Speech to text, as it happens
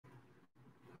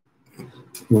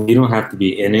You don't have to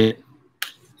be in it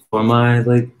for my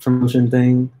like promotion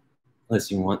thing,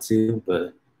 unless you want to.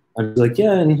 But I'm like,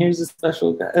 yeah, and here's a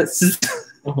special guest.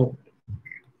 Oh,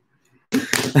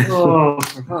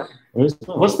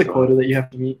 what's the quota that you have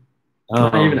to meet?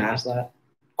 Can I even ask that?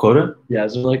 Quota? Yeah,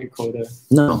 is there like a quota?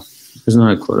 No, there's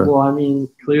not a quota. Well, I mean,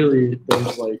 clearly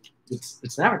there's like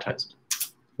it's an advertisement.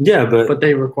 Yeah, but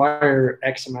they require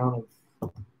X amount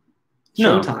of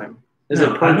showtime. Is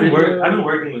it per I've video? been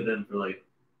working with them for like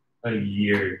a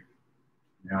year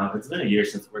now. It's been a year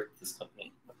since I worked with this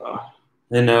company.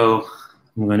 They know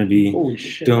I'm gonna be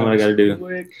doing what I gotta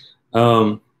do.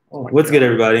 What's good,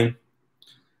 everybody?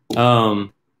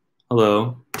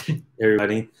 Hello,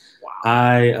 everybody.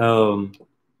 Wow.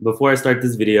 Before I start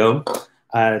this video,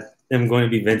 I am going to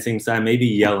be venting, so I may be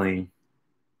yelling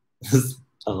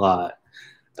a lot.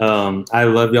 I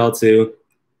love y'all too.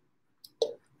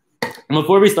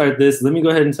 Before we start this, let me go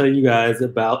ahead and tell you guys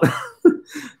about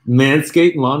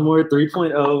Manscaped Lawnmower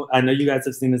 3.0. I know you guys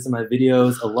have seen this in my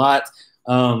videos a lot.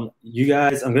 You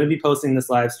guys, I'm going to be posting this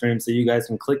live stream, so you guys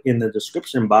can click in the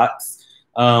description box.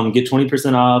 Get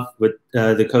 20% off with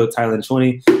the code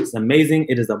Thailand20. It's amazing.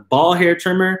 It is a ball hair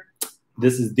trimmer.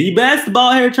 This is the best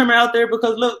ball hair trimmer out there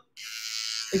because look,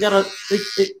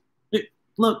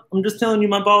 look, I'm just telling you,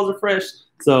 my balls are fresh.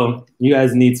 So you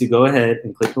guys need to go ahead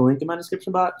and click the link in my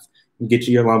description box and get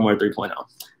you your Lawnmower 3.0.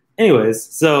 Anyways,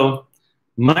 so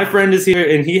my friend is here,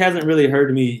 and he hasn't really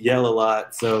heard me yell a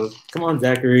lot. So come on,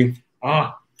 Zachary.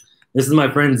 This is my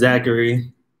friend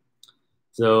Zachary.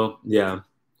 So yeah,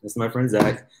 this is my friend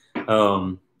Zach.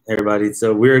 Everybody.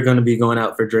 So we're going to be going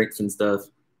out for drinks and stuff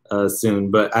soon.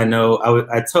 But I know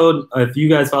I told, if you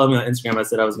guys follow me on Instagram, I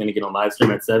said I was going to get on live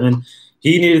stream at 7.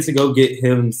 He needed to go get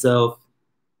himself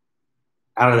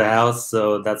out of the house,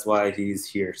 so that's why he's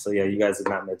here. So yeah, you guys have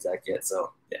not met Zach yet.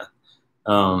 So yeah,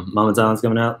 Mama Talent's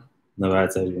coming out. No, I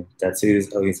told you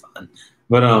tattoos. Oh, he's fine.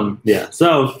 But yeah.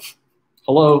 So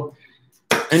hello.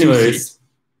 Anyways,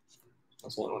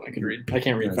 that's the only one I can read. I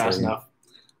can't read fast enough.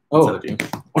 Oh,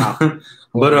 wow.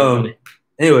 But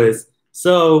anyways,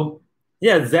 so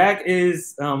yeah, Zach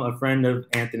is a friend of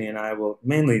Anthony and I. Well,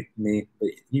 mainly me, but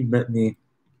you met me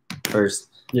first.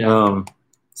 Yeah.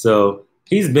 So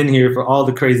he's been here for all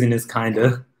the craziness,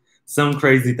 kinda. Some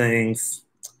crazy things,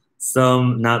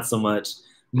 some not so much.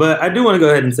 But I do want to go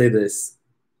ahead and say this.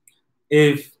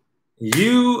 If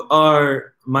you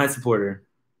are my supporter,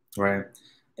 right?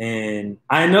 And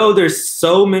I know there's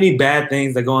so many bad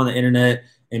things that go on the internet,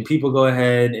 and people go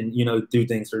ahead and, you know, do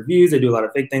things for views. They do a lot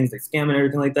of fake things, like scam and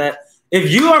everything like that.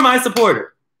 If you are my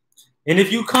supporter, and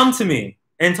if you come to me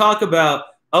and talk about,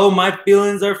 oh, my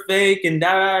feelings are fake and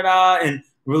da-da-da, and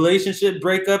relationship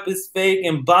breakup is fake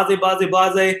and blase, blase,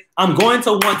 blase, I'm going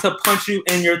to want to punch you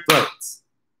in your throats.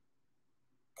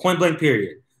 Point blank,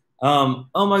 period. Oh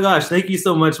my gosh, thank you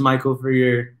so much, Michael, for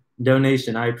your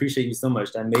donation. I appreciate you so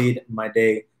much. That made my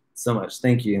day so much.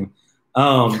 Thank you.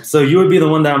 So you would be the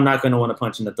one that I'm not going to want to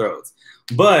punch in the throats.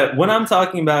 But what I'm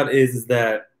talking about is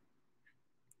that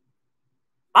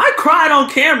I cried on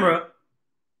camera.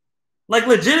 Like,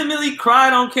 legitimately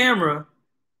cried on camera.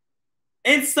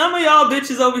 And some of y'all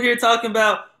bitches over here talking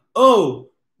about, oh,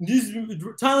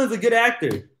 Tyler's a good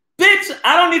actor. Bitch,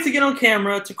 I don't need to get on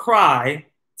camera to cry,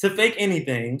 to fake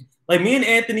anything. Like, me and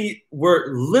Anthony were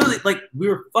literally, like, we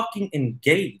were fucking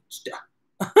engaged.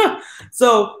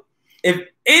 So, if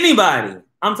anybody,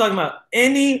 I'm talking about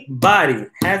anybody,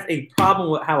 has a problem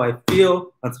with how I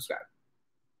feel, unsubscribe.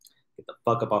 Get the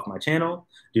fuck up off my channel.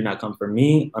 Do not come for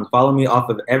me. Unfollow me off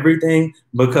of everything,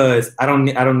 because I don't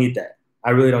need that. I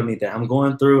really don't need that. I'm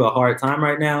going through a hard time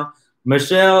right now.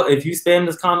 Michelle, if you spam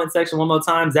this comment section one more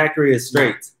time, Zachary is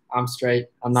straight. I'm straight.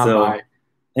 I'm not bi.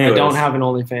 Anyways. I don't have an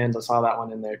OnlyFans. I saw that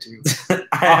one in there too.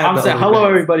 I'm saying hello,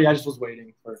 everybody. I just was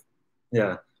waiting for.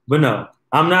 Yeah, but no,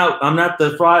 I'm not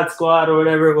the fraud squad or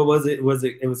whatever. What was it?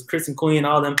 It was Chris and Queen,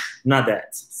 all of them. Not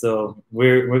that. So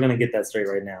we're gonna get that straight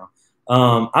right now.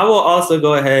 I will also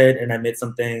go ahead and admit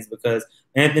some things, because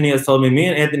Anthony has told me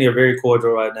and Anthony are very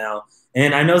cordial right now.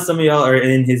 And I know some of y'all are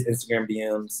in his Instagram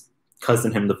DMs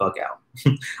cussing him the fuck out.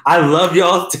 I love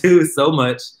y'all too so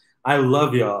much. I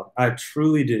love y'all. I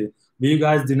truly do. But you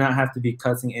guys do not have to be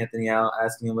cussing Anthony out,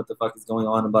 asking him what the fuck is going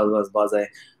on, and blah, blah, blah,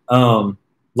 blah.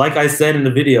 Like I said in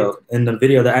the video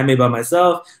that I made by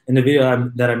myself, in the video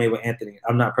that I made with Anthony,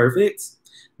 I'm not perfect.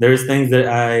 There's things that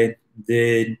I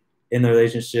did in the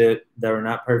relationship that were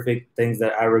not perfect, things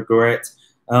that I regret,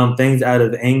 things out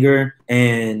of anger.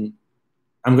 And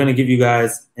I'm going to give you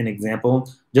guys an example,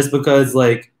 just because,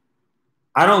 like,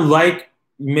 I don't like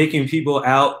making people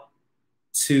out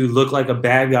to look like a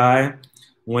bad guy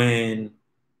when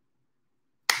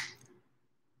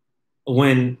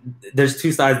when there's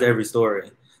two sides to every story.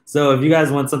 So if you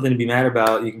guys want something to be mad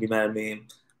about, you can be mad at me.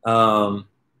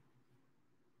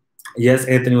 Yes,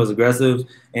 Anthony was aggressive.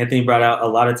 Anthony brought out a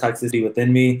lot of toxicity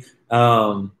within me.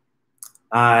 I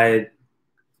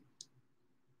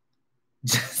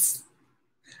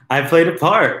played a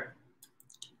part.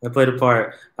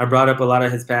 I brought up a lot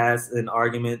of his past in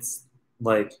arguments,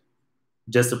 like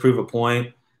just to prove a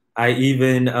point. I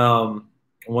even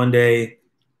one day,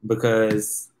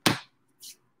 because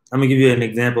I'm gonna give you an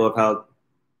example of how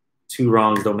two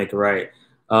wrongs don't make a right.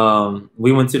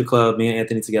 We went to the club, me and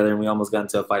Anthony together, and we almost got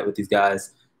into a fight with these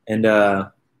guys. And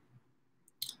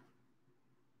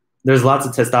there's lots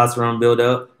of testosterone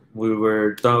buildup.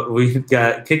 We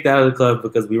got kicked out of the club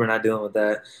because we were not dealing with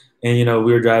that. And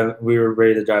we were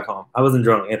ready to drive home. I wasn't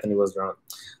drunk. Anthony was drunk.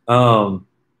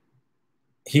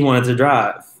 He wanted to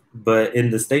drive, but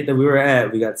in the state that we were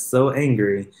at, we got so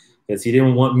angry because he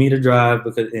didn't want me to drive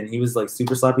and he was like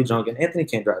super sloppy drunk, and Anthony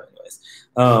can't drive anyways.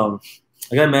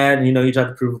 I got mad, and he tried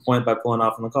to prove a point by pulling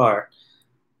off in the car.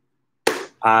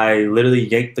 I literally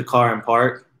yanked the car in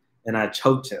park, and I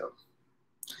choked him.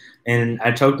 And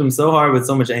I choked him so hard with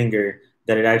so much anger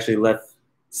that it actually left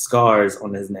scars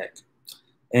on his neck.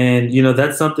 And,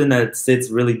 that's something that sits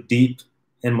really deep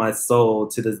in my soul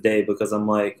to this day, because I'm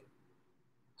like,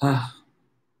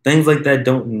 things like that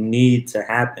don't need to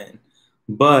happen.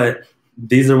 But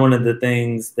these are one of the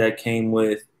things that came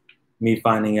with me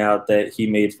finding out that he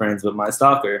made friends with my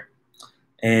stalker.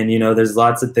 And, there's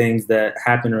lots of things that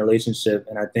happen in a relationship.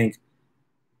 And I think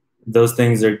those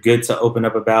things are good to open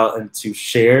up about and to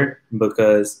share,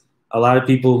 because a lot of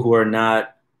people who are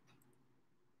not,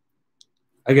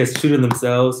 I guess, true to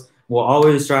themselves will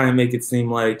always try and make it seem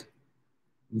like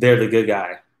they're the good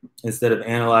guy instead of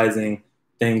analyzing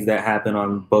things that happen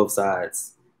on both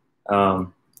sides.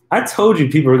 I told you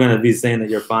people are going to be saying that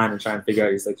you're fine and trying to figure out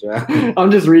your sexuality.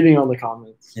 I'm just reading all the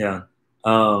comments. Yeah.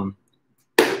 I'm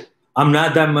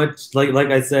not that much, like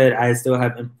I said, I still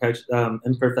have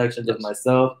imperfections of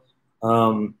myself.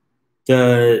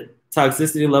 The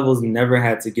toxicity levels never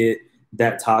had to get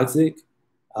that toxic.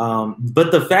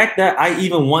 But the fact that I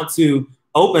even want to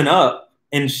open up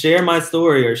and share my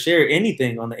story or share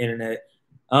anything on the internet,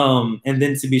 and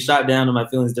then to be shot down and my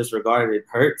feelings disregarded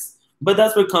hurts. But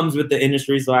that's what comes with the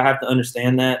industry, so I have to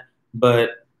understand that.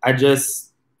 But I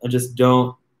just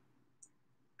don't.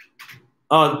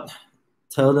 Oh,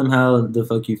 tell them how the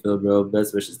fuck you feel, bro.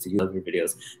 Best wishes to you. Love your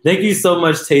videos. Thank you so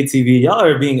much, Tay TV. Y'all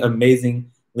are being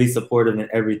amazingly supportive in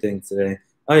everything today.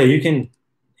 Oh yeah, you can.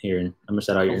 Here, I'm gonna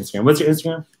shout out your Instagram. What's your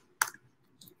Instagram?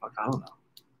 Fuck, I don't know.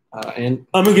 And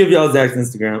I'm gonna give y'all Zach's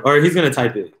Instagram, or he's gonna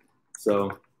type it,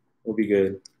 so we'll be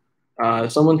good.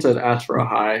 Someone said ask for a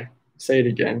hi. Say it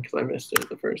again because I missed it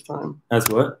the first time. That's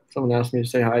what? Someone asked me to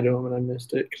say hi to him and I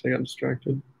missed it because I got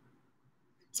distracted.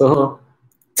 So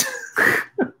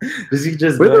you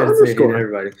just go ahead and say hey to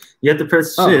everybody. You have to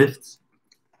press shift.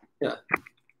 Yeah.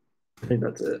 I think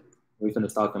that's it. We're gonna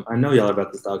stalk him. I know y'all are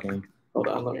about to stalk him. Hold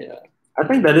on, let me I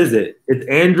think that is it. It's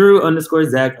Andrew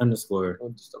 _Zach_. I'll just double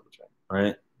check.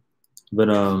 Right. But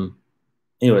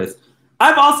anyways.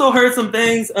 I've also heard some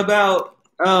things about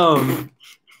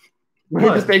Let me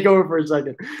just take over for a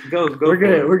second. Go. We're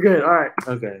good. We're good. All right.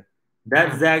 Okay.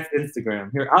 That's Zach's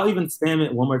Instagram. Here, I'll even spam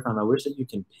it one more time. I wish that you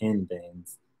can pin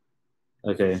things.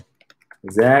 Okay.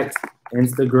 Zach's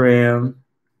Instagram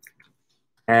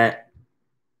at.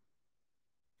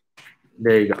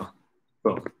 There you go.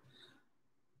 Boom.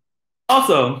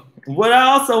 Also, what I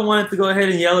also wanted to go ahead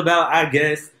and yell about, I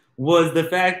guess, was the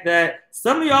fact that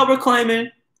some of y'all were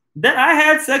claiming that I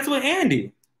had sex with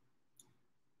Andy.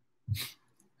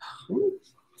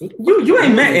 You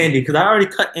ain't met Andy because I already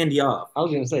cut Andy off. I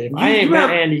was gonna say if I ain't met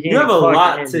Andy, you have a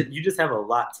lot to. You just have a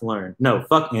lot to learn. No,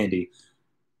 fuck Andy.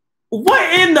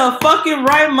 What in the fucking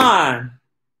right mind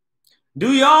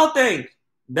do y'all think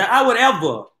that I would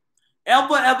ever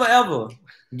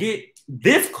get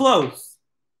this close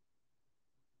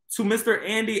to Mr.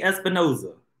 Andy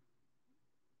Espinoza?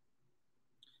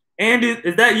 Andy,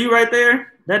 is that you right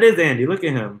there? That is Andy. Look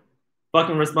at him,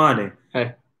 fucking responding.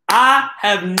 Hey. I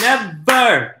have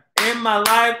never in my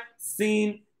life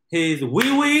seen his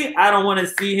wee-wee. I don't want to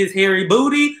see his hairy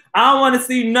booty. I don't want to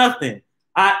see nothing.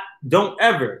 I don't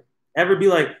ever be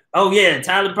like, oh yeah,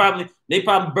 they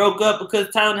probably broke up because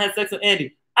Tyler had sex with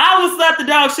Andy. I will slap the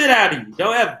dog shit out of you.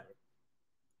 Don't ever.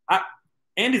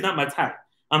 Andy's not my type.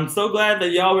 I'm so glad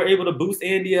that y'all were able to boost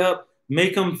Andy up,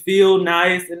 make him feel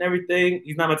nice and everything.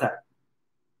 He's not my type.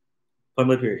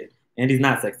 Public period. Andy's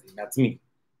not sexy. Not to me.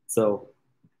 So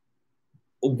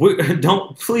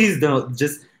please don't.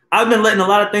 Just, I've been letting a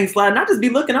lot of things slide, and I just be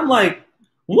looking. I'm like,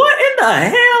 What in the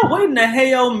hell? What in the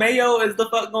hell, mayo is the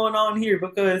fuck going on here?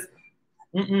 Because,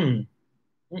 we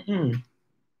don't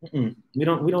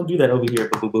do that over here,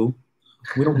 boo boo.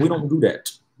 We don't do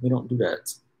that. We don't do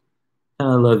that.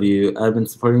 I love you. I've been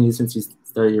supporting you since you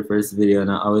started your first video,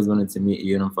 and I always wanted to meet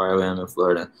you. And I'm far away. I'm in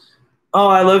Florida. Oh,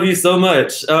 I love you so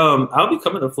much. I'll be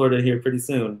coming to Florida here pretty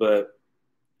soon, but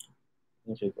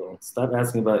okay, cool. Stop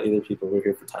asking about other people. We're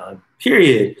here for time.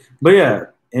 Period. But yeah,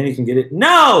 Andy can get it.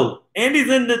 No, Andy's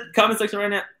in the comment section right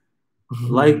now.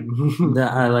 Like the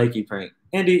I like you prank.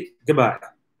 Andy, goodbye.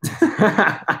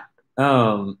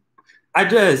 I'm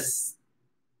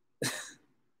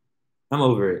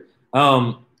over it.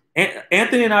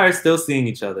 Anthony and I are still seeing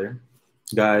each other,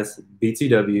 guys,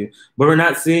 BTW, but we're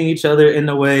not seeing each other in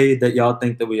the way that y'all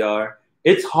think that we are.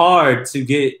 It's hard to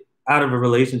get out of a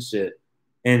relationship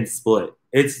and split.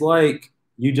 It's like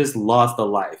you just lost a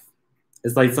life.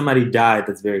 It's like somebody died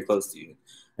that's very close to you.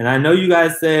 And I know you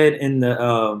guys said in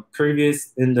the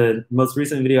in the most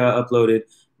recent video I uploaded,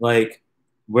 like,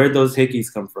 where'd those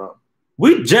hickeys come from?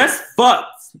 We just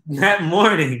fucked that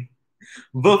morning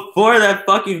before that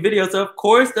fucking video. So of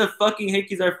course the fucking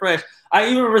hickeys are fresh. I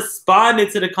even responded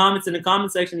to the comments in the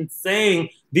comment section saying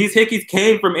these hickeys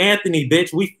came from Anthony,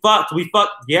 bitch. We fucked. We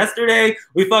fucked yesterday.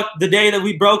 We fucked the day that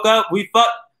we broke up. We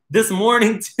fucked this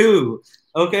morning too.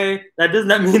 Okay? That does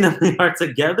not mean that we are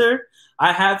together.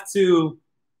 I have to,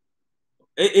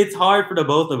 it's hard for the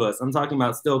both of us. I'm talking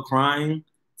about still crying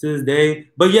to this day.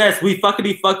 But yes, we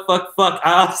fuckity fuck.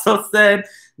 I also said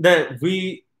that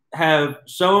we have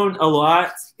shown a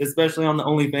lot, especially on the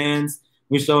OnlyFans.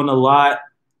 We've shown a lot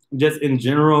just in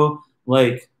general.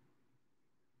 Like,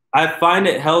 I find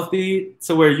it healthy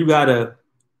to where you gotta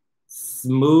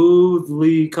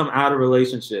smoothly come out of a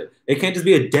relationship. It can't just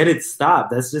be a deaded stop.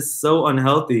 That's just so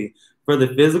unhealthy for the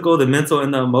physical, the mental,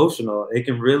 and the emotional. It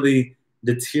can really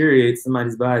deteriorate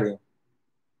somebody's body.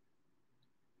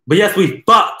 But yes, we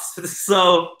fucked.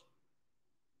 So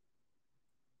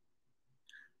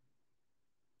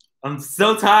I'm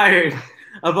so tired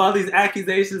of all these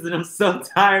accusations, and I'm so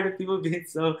tired of people being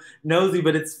so nosy,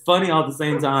 but it's funny all at the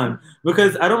same time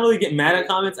because I don't really get mad at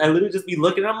comments. I literally just be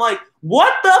looking and I'm like,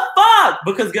 what the fuck?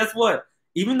 Because guess what?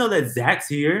 Even though that Zach's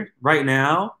here right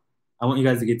now, I want you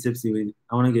guys to get tipsy with.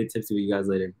 I want to get tipsy with you guys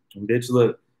later. And bitch,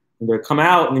 look, you better come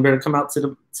out and you better come out to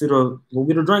the we'll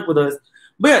get a drink with us.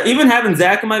 But yeah, even having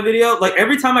Zach in my video, like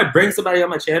every time I bring somebody on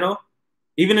my channel,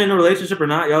 even in a relationship or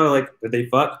not, y'all are like, did they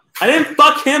fuck? I didn't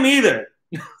fuck him either.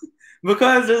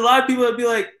 Because there's a lot of people that be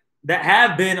like, that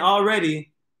have been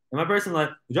already. And my person like,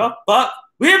 did y'all fuck?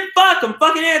 We didn't fuck. I'm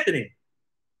fucking Anthony.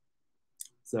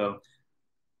 So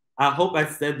I hope I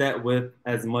said that with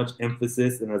as much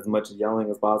emphasis and as much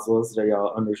yelling as possible so that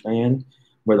y'all understand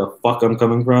where the fuck I'm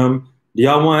coming from. Do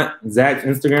y'all want Zach's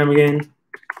Instagram again?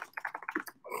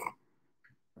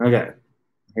 Okay.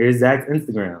 Here's Zach's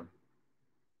Instagram.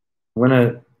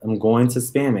 I'm going to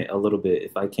spam it a little bit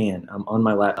if I can. I'm on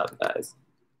my laptop, guys.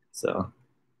 So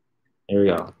here we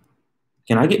go.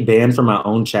 Can I get banned from my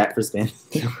own chat for spam?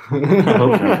 I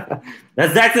hope not.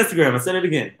 That's Zach's Instagram. I said it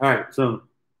again. All right, so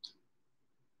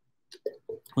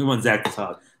we want Zach to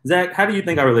talk. Zach, how do you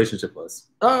think our relationship was?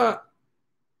 I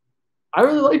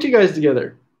really liked you guys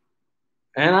together.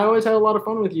 And I always had a lot of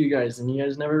fun with you guys. And you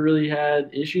guys never really had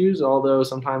issues, although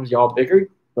sometimes y'all biggered,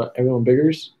 but everyone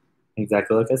biggers.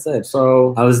 Exactly like I said.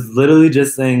 So I was literally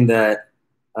just saying that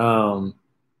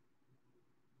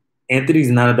Anthony's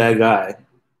not a bad guy.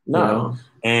 No. You know?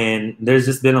 And there's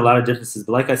just been a lot of differences.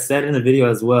 But like I said in the video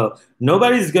as well,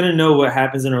 nobody's going to know what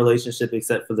happens in a relationship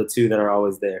except for the two that are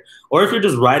always there. Or if you're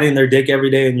just riding their dick every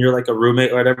day and you're like a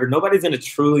roommate or whatever, nobody's going to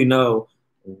truly know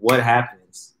what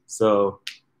happens. So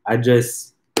I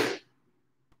don't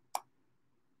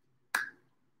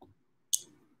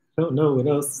know what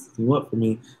else you want from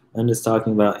me. I'm just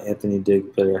talking about Anthony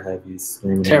Dick. Better have you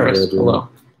screaming. Terrace, hello.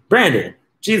 Brandon,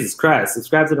 Jesus Christ,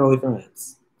 subscribe to the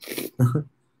OnlyFans.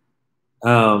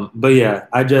 But yeah,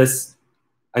 I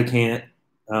can't.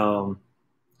 I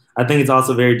think it's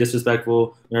also very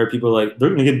disrespectful. There are people like, they're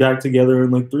going to get back together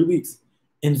in like 3 weeks.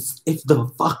 And if the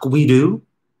fuck we do,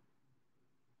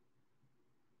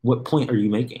 what point are you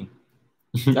making?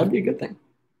 That'd be a good thing.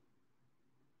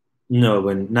 No,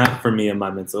 but not for me and my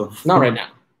mental. Not right now.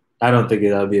 I don't think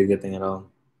that would be a good thing at all.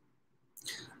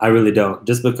 I really don't.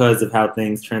 Just because of how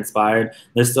things transpired,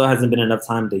 there still hasn't been enough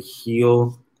time to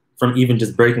heal from even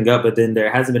just breaking up, but then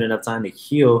there hasn't been enough time to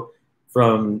heal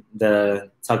from the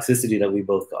toxicity that we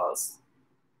both caused.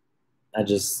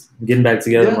 Getting back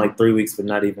together in like 3 weeks would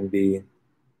not even be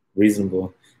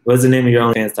reasonable. What's the name of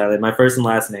your OnlyFans, Tyler? My first and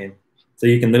last name. So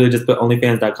you can literally just put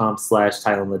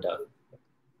onlyfans.com/TylerLeDuc.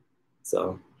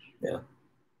 So, yeah.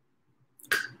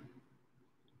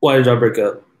 Why did y'all break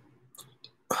up?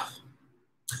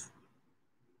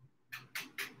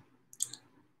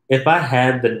 If I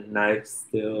had the knife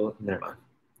still, never mind.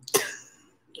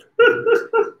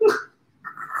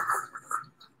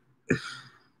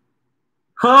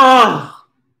 Oh,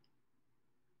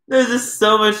 there's just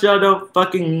so much y'all don't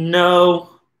fucking know.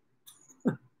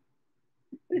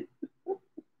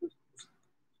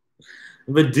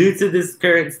 But due to this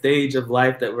current stage of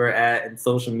life that we're at and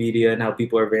social media and how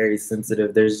people are very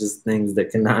sensitive, there's just things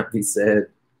that cannot be said.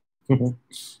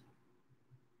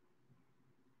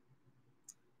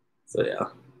 So yeah.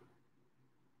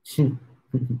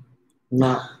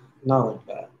 Not like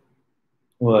that.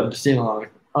 What? I'm just seeing a lot of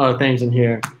other things in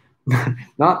here.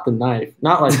 Not the knife.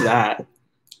 Not like that.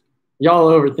 Y'all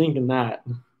overthinking that.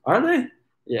 Are they?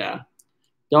 Yeah.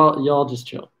 Y'all just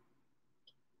chill.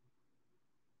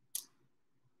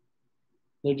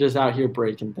 They're just out here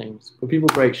breaking things. But people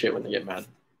break shit when they get mad.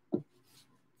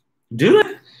 Do they?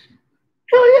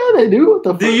 Hell yeah, they do. What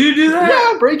the Do fuck? you do that?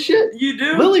 Yeah, break shit. You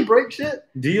do? Lily break shit.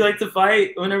 Do you like to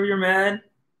fight whenever you're mad?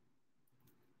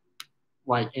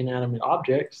 Like inanimate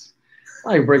objects.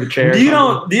 I like break a chair. Do you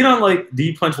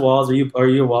punch walls? Are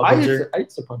you a wall puncher? I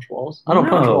used to punch walls. I don't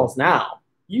punch walls now.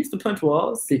 You used to punch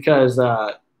walls? Because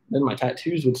then my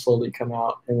tattoos would slowly come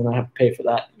out and then I have to pay for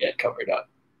that to get covered up.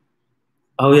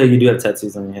 Oh yeah, you do have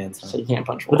tattoos on your hands. Huh? So you can't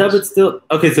punch walls. But that would still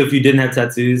okay, so if you didn't have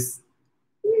tattoos,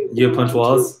 you would punch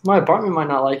walls? My apartment might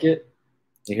not like it.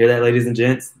 You hear that, ladies and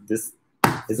gents? This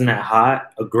isn't that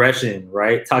hot? Aggression,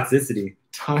 right? Toxicity.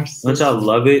 Don't y'all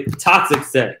love it? Toxic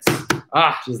sex.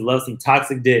 Just love some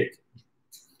toxic dick.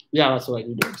 Yeah, that's what I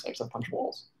do during sex. I punch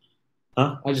walls.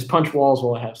 Huh? I just punch walls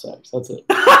while I have sex. That's it.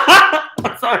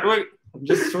 I'm sorry, wait. I'm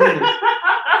just swinging.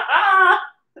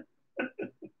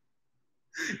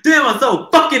 Damn, I'm so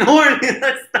fucking horny.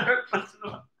 Let's start punching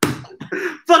them.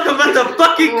 Fuck, I'm about to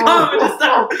fucking come and just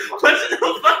start punching the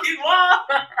fucking wall.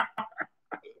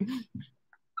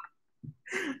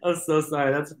 I'm so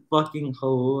sorry. That's fucking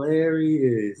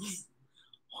hilarious.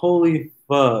 Holy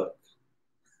fuck.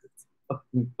 It's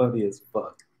fucking funny as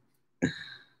fuck.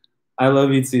 I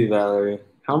love you too, Valerie.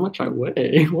 How much I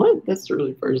weigh? What? That's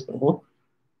really personal.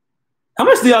 How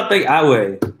much do y'all think I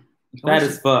weigh? Fat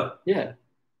as fuck. Yeah.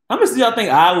 How much do y'all think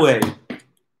I weigh?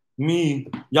 Me.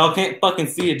 Y'all can't fucking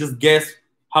see it. Just guess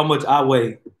how much I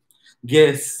weigh.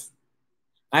 Guess.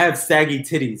 I have saggy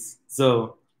titties.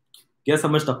 So guess how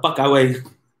much the fuck I weigh.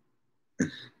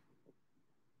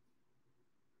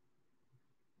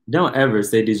 Don't ever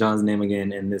say Dijon's name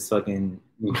again in this fucking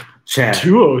chat.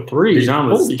 203. Dijon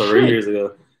was Holy 3 shit. years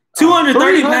ago.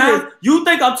 230 pounds? You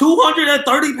think I'm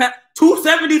 230 pounds?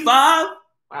 275?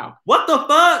 Wow. What the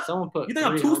fuck? Someone put. You think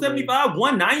I'm 300. 275,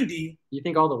 190? You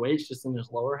think all the weight's just in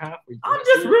his lower half? I'm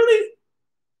just really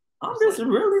fucking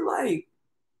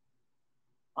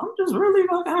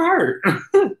hurt.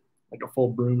 Like a full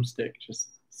broomstick, just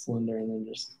slender and then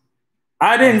just.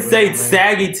 I didn't say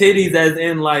saggy titties as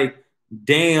in like,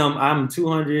 damn, I'm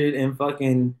 200 and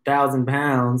fucking 1,000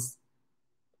 pounds.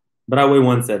 But I weigh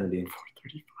 170.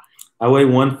 I weigh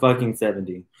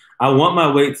 170. I want my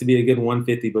weight to be a good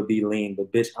 150, but be lean.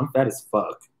 But bitch, I'm fat as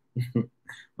fuck.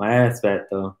 My ass fat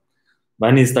though. But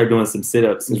I need to start doing some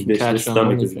sit-ups. Bitch, this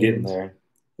stomach is getting there.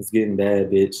 It's getting bad,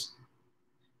 bitch.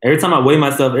 Every time I weigh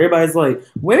myself, everybody's like,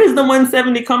 "Where's the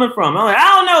 170 coming from?" I'm like,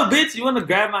 "I don't know, bitch. You want to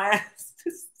grab my ass?"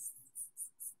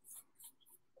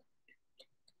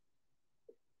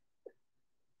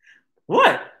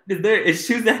 What? Is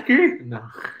shoes accurate? No.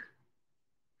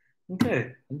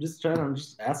 Okay. I'm just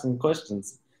asking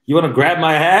questions. You want to grab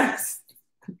my ass?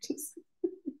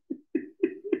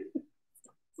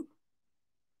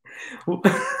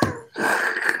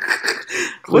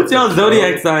 What's y'all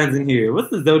zodiac signs in here? What's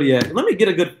the zodiac? Let me get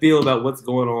a good feel about what's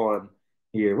going on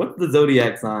here. What's the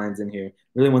zodiac signs in here?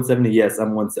 Really 170? Yes,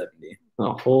 I'm 170.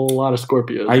 A whole lot of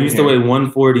Scorpios. I used to weigh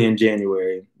 140 in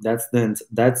January. That's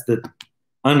the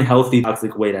unhealthy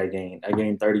toxic weight I gained. I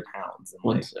gained 30 pounds.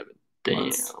 170. Damn.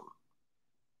 Months.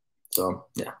 So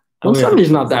yeah. 170 is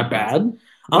not that bad.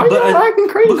 Why but, are you acting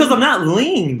crazy? Because I'm not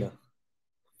lean.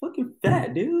 Fucking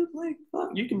fat, dude. Like, fuck,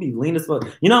 you can be lean as fuck.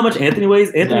 You know how much Anthony weighs?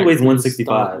 Anthony weighs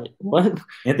 165. What?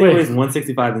 Anthony weighs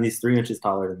 165 and he's 3 inches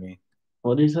taller than me.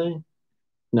 What did he say?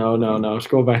 No.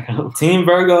 Scroll back up. Team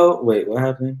Virgo. Wait, what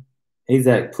happened? Hey,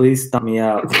 Zach, please stomp me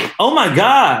out. Oh my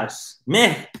gosh.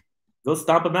 Man. Go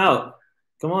stomp him out.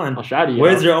 Come on. I'll shout you.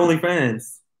 Where's your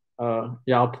OnlyFans?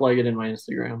 Yeah, I'll plug it in my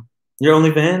Instagram. Your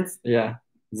OnlyFans? Yeah.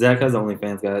 Zach has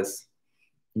OnlyFans, guys.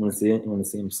 You want to see it? You want to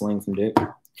see him sling some dick?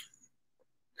 I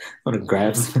want to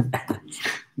grab some ass.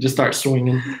 Just start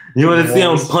swinging. You want to see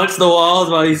him punch the walls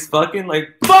while he's fucking?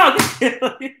 Like, fuck!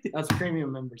 That's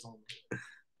premium members only.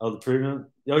 Oh, the premium.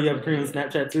 Oh, you have a premium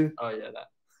Snapchat too? Oh yeah, that.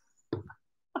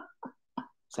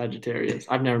 Sagittarius.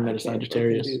 I've never met a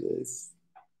Sagittarius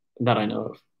that I know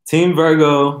of. Team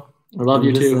Virgo. I love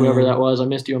you too, whoever that was. I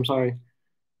missed you. I'm sorry.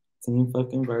 Team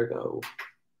fucking Virgo.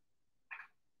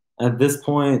 At this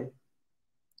point,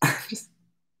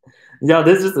 yo,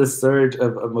 there's just a surge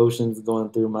of emotions going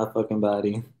through my fucking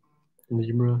body.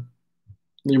 Libra.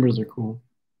 Libras are cool.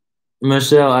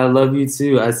 Michelle, I love you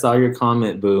too. I saw your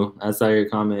comment, boo. I saw your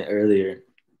comment earlier.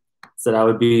 Said I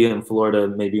would be in Florida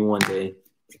maybe one day.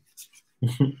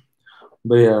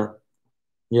 But yeah,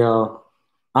 yo,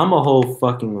 I'm a whole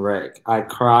fucking wreck. I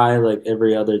cry like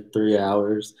every other 3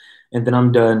 hours, and then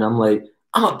I'm done. I'm like,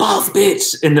 I'm a boss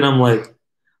bitch, and then I'm like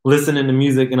listening to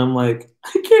music, and I'm like,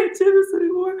 I can't do this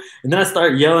anymore. And then I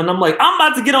start yelling. I'm like, I'm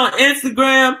about to get on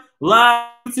Instagram live,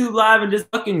 YouTube live, and just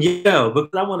fucking yell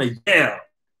because I want to yell.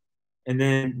 And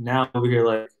then now over here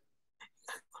like,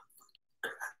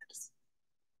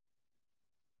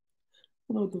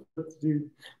 I don't know what the fuck to do.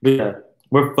 But yeah,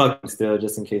 we're fucking still,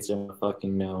 just in case you don't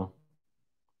fucking know.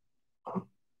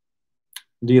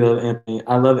 Do you love Anthony?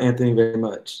 I love Anthony very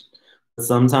much. But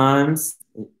sometimes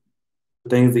the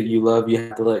things that you love, you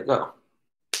have to let go.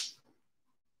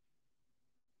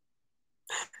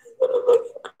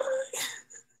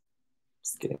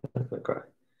 Just kidding. I'm gonna cry.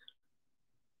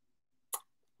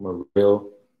 I'm a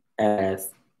real ass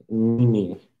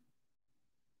Nini.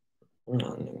 I'm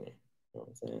not Nini. You know what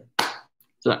I'm saying?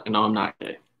 So, no, I'm not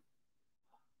gay.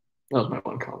 That was my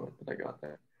one comment that I got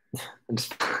there. I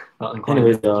just felt inclined.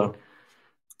 Anyways, y'all,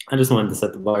 I just wanted to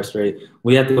set the bar straight.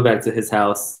 We have to go back to his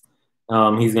house.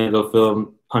 He's gonna go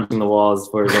film punching the walls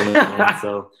for his OnlyFans.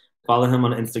 So follow him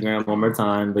on Instagram one more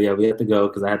time. But yeah, we have to go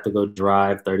because I have to go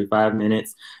drive 35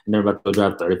 minutes, and they're about to go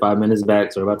drive 35 minutes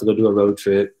back. So we're about to go do a road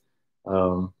trip.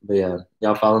 But yeah,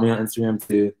 y'all follow me on Instagram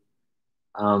too.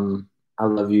 I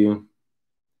love you,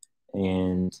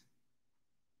 and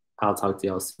I'll talk to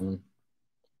y'all soon.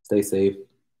 Stay safe.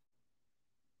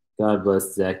 God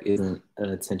bless. Zach isn't an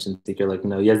attention seeker. Like,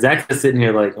 no. Yeah, Zach's just sitting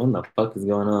here like, what the fuck is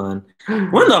going on?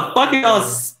 What the fuck are y'all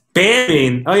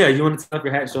spamming? Oh, yeah, you want to take off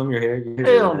your hat, show them your hair? Your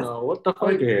Hell no. What the fuck?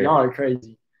 Like y'all are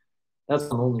crazy. That's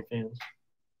on OnlyFans.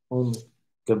 Only.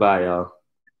 Goodbye, y'all.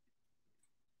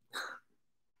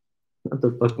 Not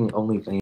the fucking OnlyFans.